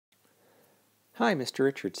Hi, Mr.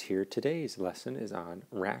 Richards here. Today's lesson is on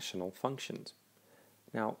rational functions.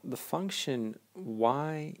 Now, the function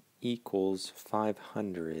y equals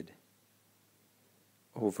 500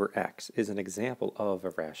 over x is an example of a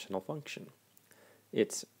rational function.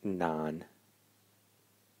 It's non-linear.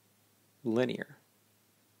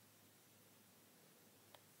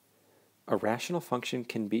 A rational function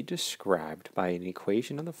can be described by an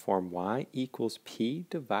equation of the form y equals p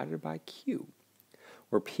divided by q,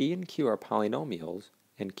 where p and q are polynomials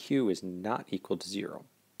and q is not equal to 0.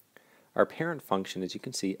 Our parent function, as you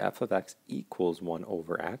can see, f of x equals 1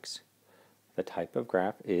 over x. The type of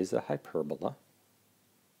graph is a hyperbola.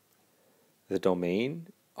 The domain,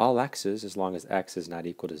 all x's as long as x is not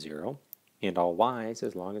equal to 0, and all y's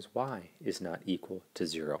as long as y is not equal to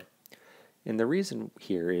 0. And the reason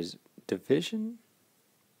here is division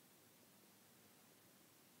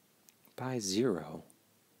by 0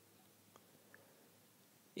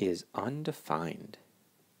 is undefined.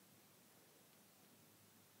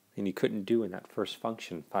 And you couldn't do in that first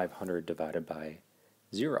function 500 divided by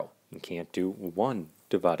 0. You can't do 1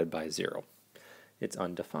 divided by 0. It's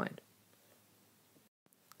undefined.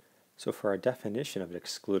 So for our definition of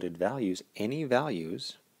excluded values, any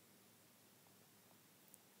values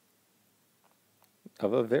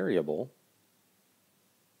of a variable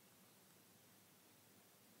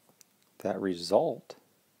that result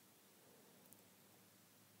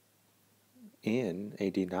in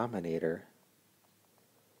a denominator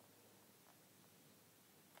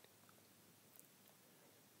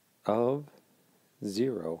of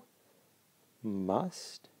 0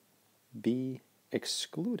 must be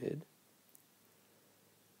excluded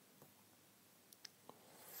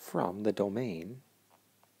from the domain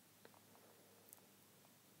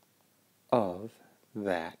of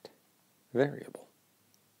that variable.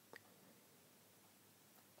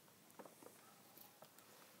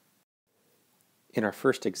 In our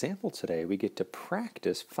first example today, we get to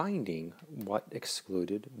practice finding what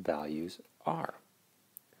excluded values are.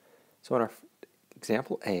 So in our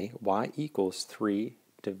example A, y equals 3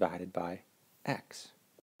 divided by x.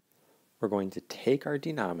 We're going to take our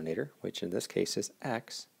denominator, which in this case is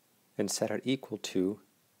x, and set it equal to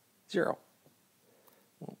 0.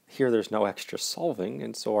 Well, here there's no extra solving,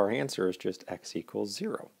 and so our answer is just x equals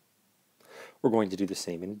 0. We're going to do the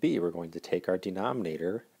same in B. We're going to take our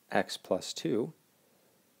denominator, x plus 2,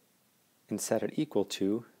 and set it equal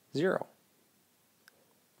to 0.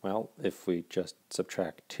 Well, if we just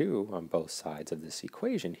subtract 2 on both sides of this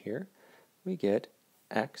equation here, we get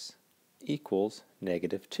x equals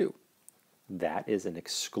negative 2. That is an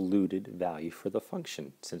excluded value for the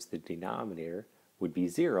function, since the denominator would be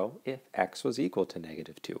 0 if x was equal to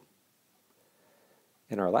negative 2.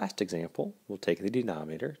 In our last example, we'll take the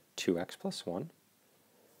denominator, 2x plus 1,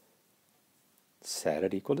 set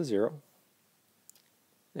it equal to 0,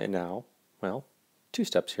 and now, well, 2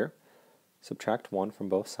 steps here. Subtract 1 from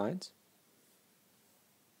both sides.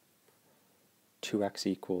 2x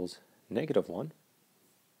equals negative 1.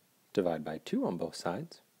 Divide by 2 on both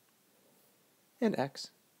sides. And x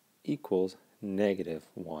equals negative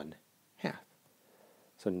 1/2.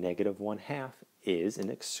 So negative 1/2 is an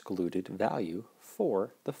excluded value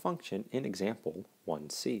for the function in example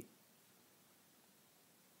 1c.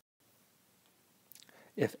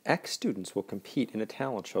 If X students will compete in a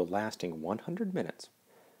talent show lasting 100 minutes,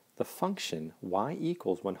 the function y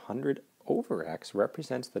equals 100 over x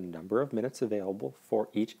represents the number of minutes available for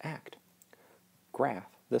each act.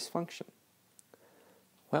 Graph this function.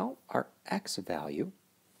 Well, our x value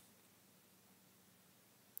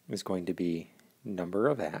is going to be number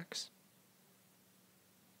of acts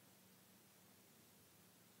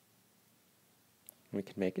we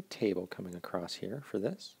can make a table coming across here for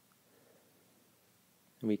this.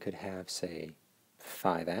 We could have, say,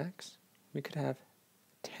 5 acts. We could have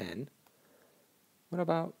 10. What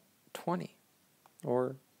about 20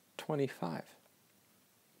 or 25?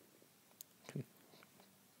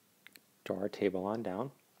 Draw our table on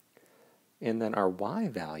down. And then our y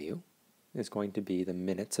value is going to be the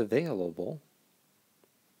minutes available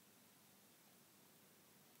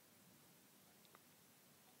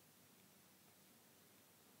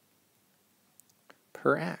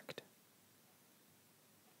per act.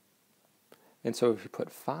 And so if you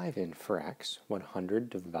put 5 in for x,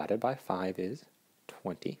 100 divided by 5 is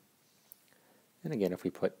 20. And again, if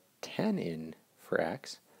we put 10 in for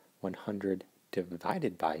x, 100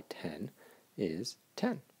 divided by 10 is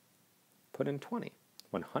 10. Put in 20.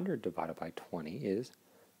 100 divided by 20 is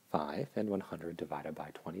 5, and 100 divided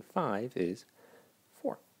by 25 is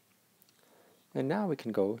 4. And now we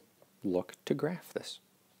can go look to graph this.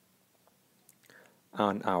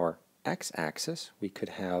 On our x-axis, we could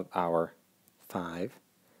have our 5,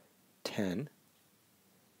 10,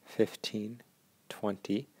 15,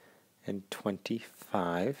 20, and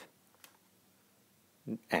 25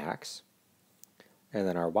 acts. And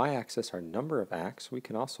then our y-axis, our number of acts, we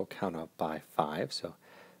can also count up by 5. So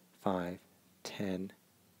 5, 10,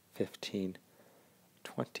 15,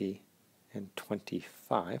 20, and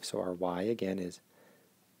 25. So our y again is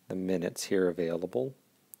the minutes here available.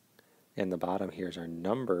 And the bottom here is our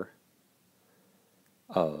number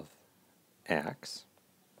of acts.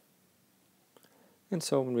 And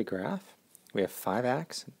so when we graph, we have 5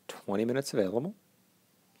 acts, 20 minutes available,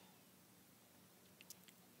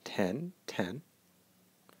 10, 10,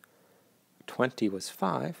 20 was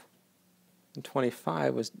 5, and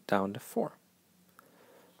 25 was down to 4.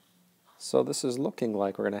 So this is looking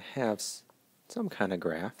like we're going to have some kind of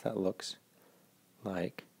graph that looks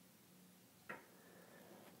like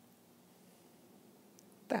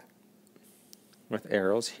that, with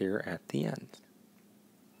arrows here at the end.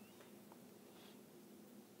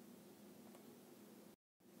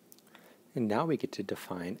 And now we get to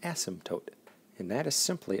define asymptote, and that is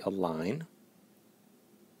simply a line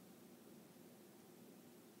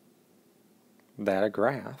that a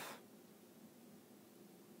graph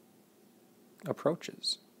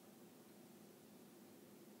approaches.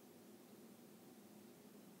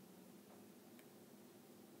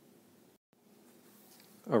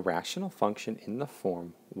 A rational function in the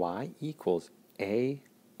form y equals a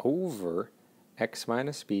over x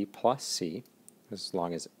minus b plus c, as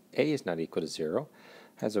long as a is not equal to 0,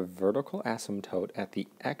 has a vertical asymptote at the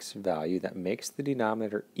x value that makes the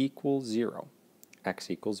denominator equal 0,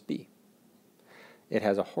 x equals b. It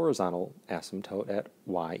has a horizontal asymptote at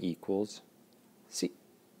y equals c.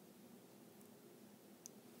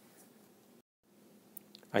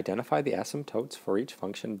 Identify the asymptotes for each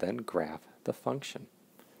function, then graph the function.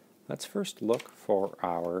 Let's first look for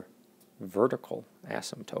our vertical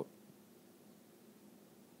asymptote.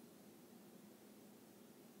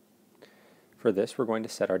 For this, we're going to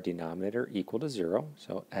set our denominator equal to 0,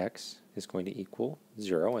 so x is going to equal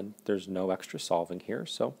 0, and there's no extra solving here,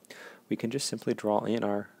 so we can just simply draw in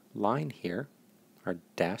our line here, our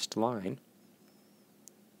dashed line,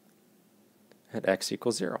 at x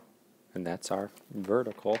equals 0, and that's our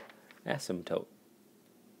vertical asymptote.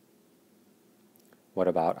 What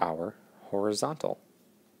about our horizontal?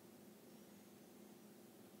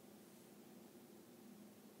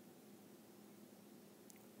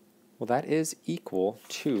 Well, that is equal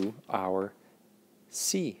to our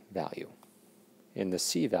c value, and the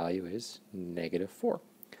c value is -4.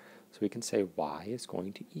 So we can say y is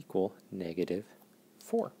going to equal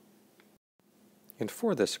 -4. And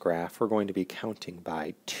for this graph, we're going to be counting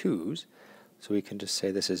by 2's, so we can just say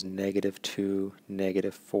this is -2,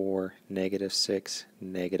 -4, -6,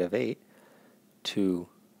 -8, 2,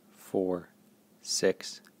 4,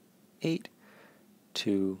 6, 8,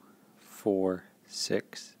 2, 4,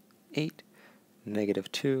 6, 8,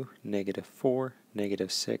 -2, -4,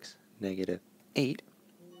 -6, -8.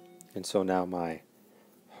 And so now my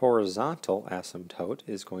horizontal asymptote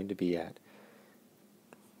is going to be at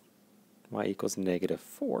y equals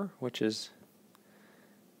 -4, which is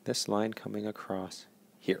this line coming across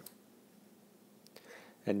here.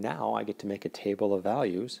 And now I get to make a table of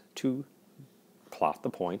values to plot the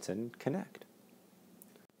points and connect.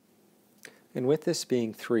 And with this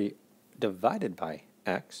being 3 divided by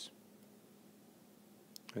x,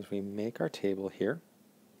 as we make our table here,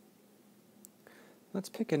 let's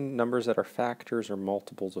pick in numbers that are factors or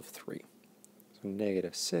multiples of 3. So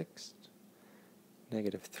 -6,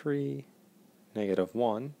 -3,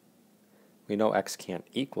 -1. We know x can't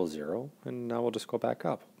equal 0, and now we'll just go back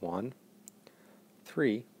up. 1,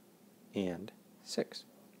 3, and 6.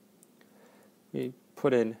 We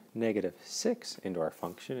put in -6 into our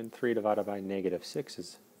function, and 3 divided by -6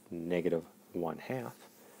 is -1/2.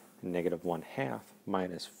 -1/2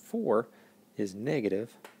 minus 4 is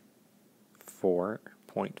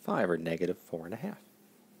 -4.5, or -4.5.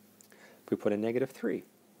 If we put in -3,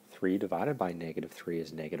 3 divided by -3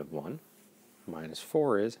 is -1, minus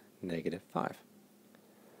 4 is -5.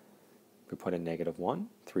 If we put in -1,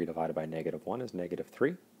 3 divided by -1 is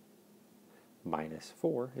 -3, minus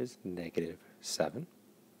 4 is -7.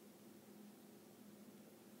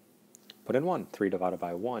 Put in 1, 3 divided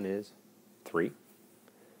by 1 is 3,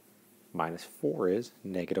 minus 4 is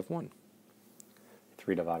 -1.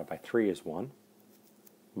 3 divided by 3 is 1,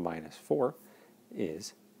 minus 4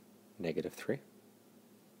 is -3.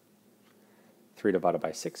 3 divided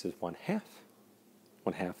by 6 is 1/2.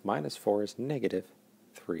 1/2 minus 4 is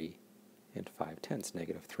 -3 and 5/10,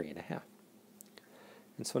 -3.5.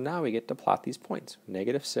 And so now we get to plot these points,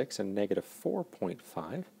 -6 and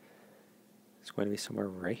 -4.5. is going to be somewhere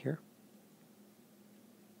right here.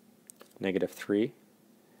 -3,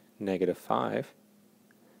 -5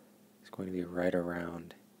 is going to be right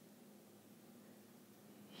around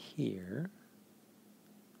here.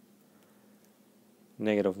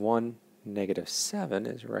 -1, -7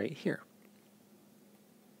 is right here.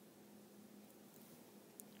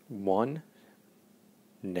 1,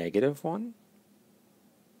 -1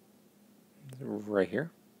 right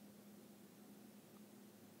here.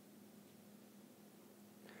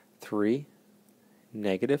 3,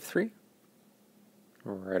 -3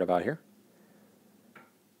 right about here.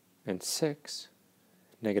 And 6,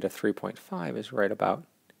 -3.5 is right about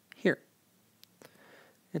here.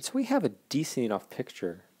 And so we have a decent enough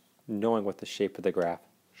picture, knowing what the shape of the graph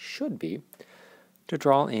should be, to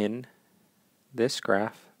draw in this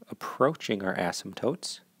graph approaching our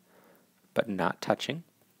asymptotes, but not touching.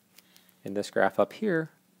 And this graph up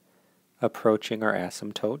here, approaching our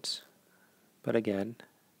asymptotes, but again,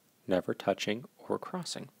 never touching or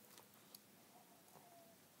crossing.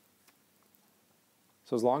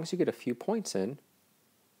 So as long as you get a few points in,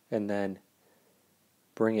 and then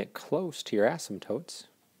bring it close to your asymptotes,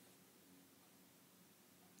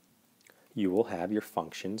 you will have your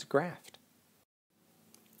functions graphed.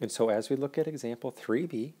 And so as we look at example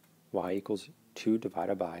 3b, y equals 2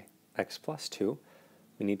 divided by x plus 2,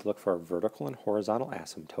 we need to look for our vertical and horizontal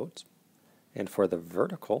asymptotes. And for the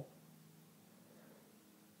vertical,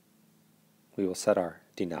 we will set our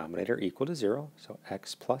denominator equal to 0, so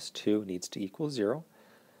x plus 2 needs to equal 0.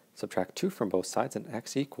 Subtract 2 from both sides, and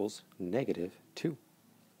x equals -2.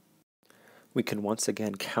 We can once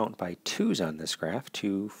again count by 2's on this graph.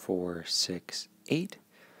 2, 4, 6, 8.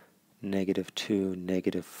 -2,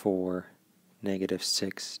 -4,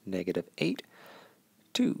 -6, -8.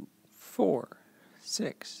 2, 4,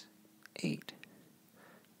 6, 8.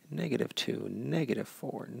 -2,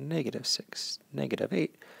 -4, -6,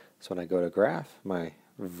 -8. So when I go to graph my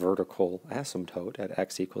vertical asymptote at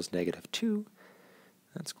x equals -2,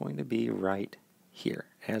 that's going to be right here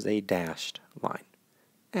as a dashed line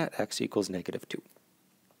at x equals -2.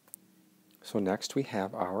 So next we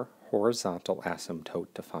have our horizontal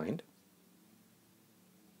asymptote defined.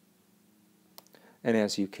 And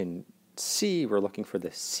as you can see, we're looking for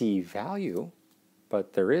the c value,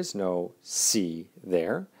 but there is no c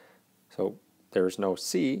there. So there's no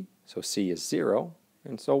c, so c is 0,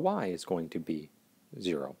 and so y is going to be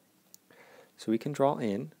 0. So we can draw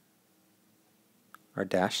in our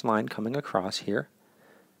dashed line coming across here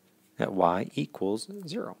at y equals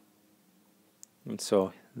 0. And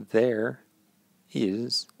so there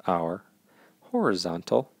is our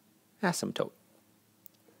horizontal asymptote.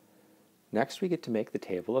 Next we get to make the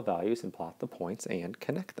table of values and plot the points and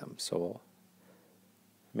connect them. So we'll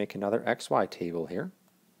make another xy table here.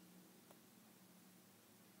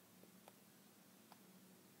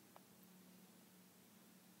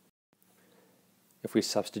 If we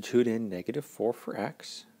substitute in -4 for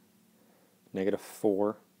x,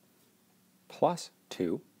 -4 plus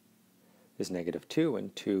 2 is -2,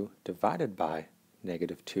 and 2 divided by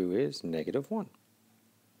 -2 is -1.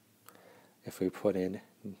 If we put in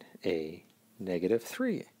a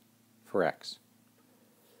 -3 for x,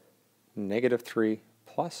 -3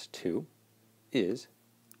 plus 2 is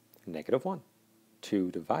 -1.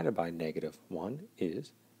 2 divided by -1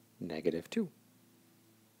 is -2.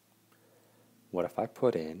 What if I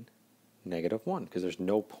put in -1? Because there's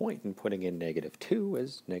no point in putting in -2,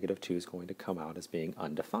 as -2 is going to come out as being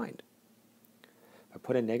undefined. If I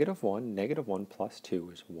put in -1, -1 plus 2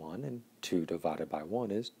 is 1, and 2 divided by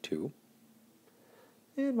 1 is 2.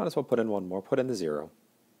 And might as well put in one more. Put in the 0.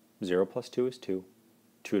 0 plus 2 is 2.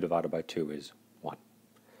 2 divided by 2 is 1.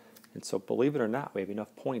 And so, believe it or not, we have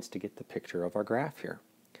enough points to get the picture of our graph here.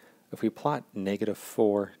 If we plot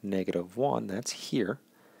 -4, -1, that's here.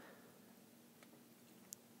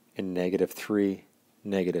 And -3,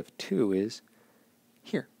 -2 is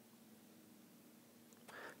here.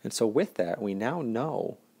 And so with that, we now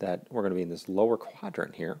know that we're going to be in this lower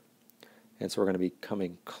quadrant here. And so we're going to be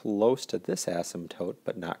coming close to this asymptote,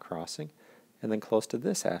 but not crossing, and then close to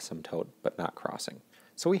this asymptote, but not crossing.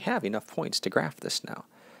 So we have enough points to graph this now.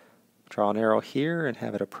 Draw an arrow here and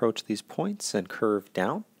have it approach these points and curve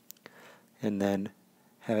down, and then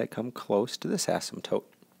have it come close to this asymptote,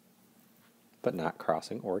 but not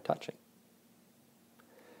crossing or touching.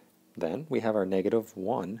 Then we have our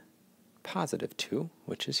 -1, +2,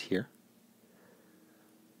 which is here,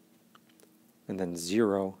 and then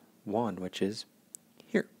 0, 1, which is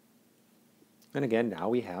here. And again, now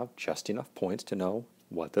we have just enough points to know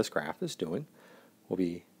what this graph is doing. We'll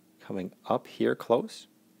be coming up here close,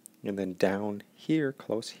 and then down here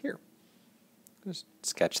close here. Just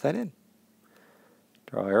sketch that in.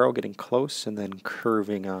 Draw an arrow getting close and then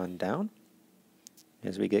curving on down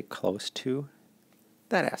as we get close to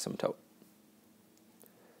that asymptote.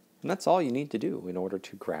 And that's all you need to do in order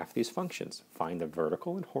to graph these functions. Find the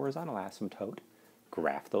vertical and horizontal asymptote,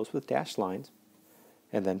 graph those with dashed lines,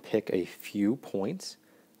 and then pick a few points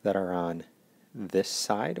that are on this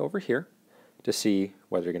side over here to see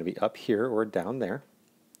whether they're going to be up here or down there.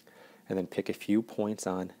 And then pick a few points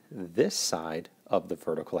on this side of the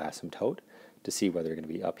vertical asymptote to see whether they're going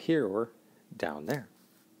to be up here or down there.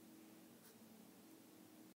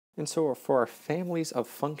 And so for our families of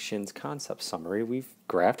functions concept summary, we've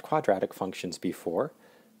graphed quadratic functions before,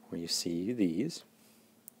 where you see these.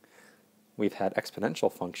 We've had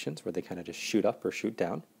exponential functions where they kind of just shoot up or shoot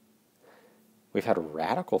down. We've had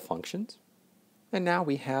radical functions. And now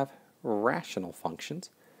we have rational functions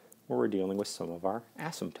where we're dealing with some of our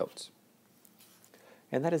asymptotes.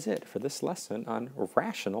 And that is it for this lesson on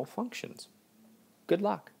rational functions. Good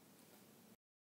luck.